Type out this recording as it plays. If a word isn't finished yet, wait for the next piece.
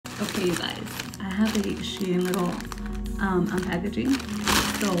Okay, you guys, I have a SHEIN little unpackaging,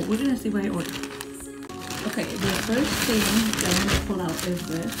 so we're gonna see what I ordered. Okay, the first thing that I'm gonna pull out is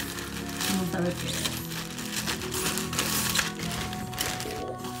this. Vamos a ver qué es.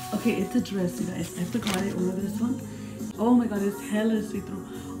 Okay, it's a dress, you guys. I forgot I ordered this one. Oh my god, it's hella see-through.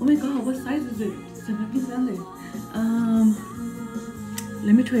 Oh my god, what size is it? Se ve bien grande.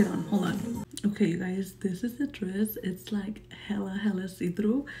 Let me try it on. Hold on. Okay, you guys, this is the dress. It's like hella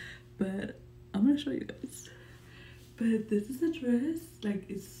see-through, but I'm gonna show you guys. But this is the dress. Like,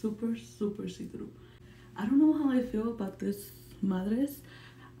 it's super see-through. I don't know how I feel about this madres.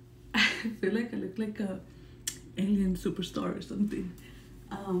 I feel like I look like a alien superstar or something.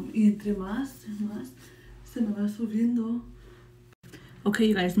 Y entre más se me va subiendo. Okay,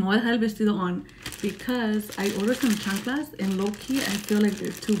 you guys, me voy a dejar el vestido on because I ordered some chanclas and low-key I feel like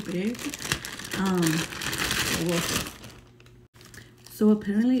they're too big. So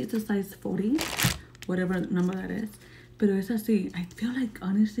apparently it's a size 40, whatever number that is. Pero es así. I feel like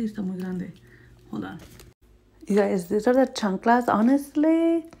honestly está muy grande. Hold on. You guys, these are the chanclas.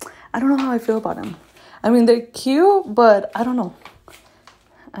 Honestly, I don't know how I feel about them. I mean, they're cute, but I don't know.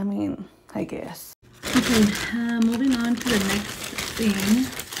 I mean, I guess. Okay, moving on to the next thing.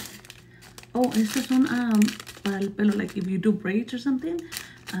 Oh, estos son para el pelo. Like if you do braids or something,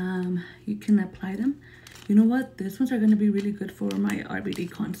 you can apply them. You know what? These ones are going to be really good for my RBD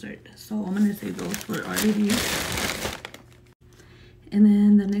concert. So I'm going to save those for RBD. And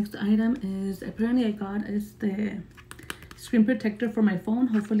then the next item is, apparently I got is the screen protector for my phone.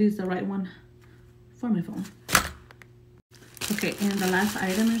 Hopefully it's the right one for my phone. Okay, and the last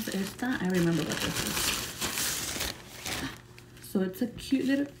item is esta. I remember what this is. So it's a cute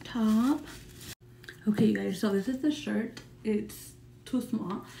little top. Okay, you guys, so this is the shirt. It's too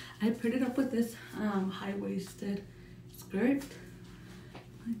small. I paired it up with this high-waisted skirt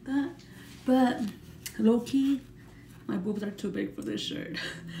like that. But low-key, my boobs are too big for this shirt.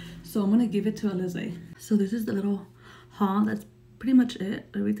 So I'm gonna give it to Alize. So this is the little haul. That's pretty much it,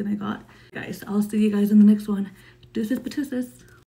 everything I got. Guys, I'll see you guys in the next one. Deuces,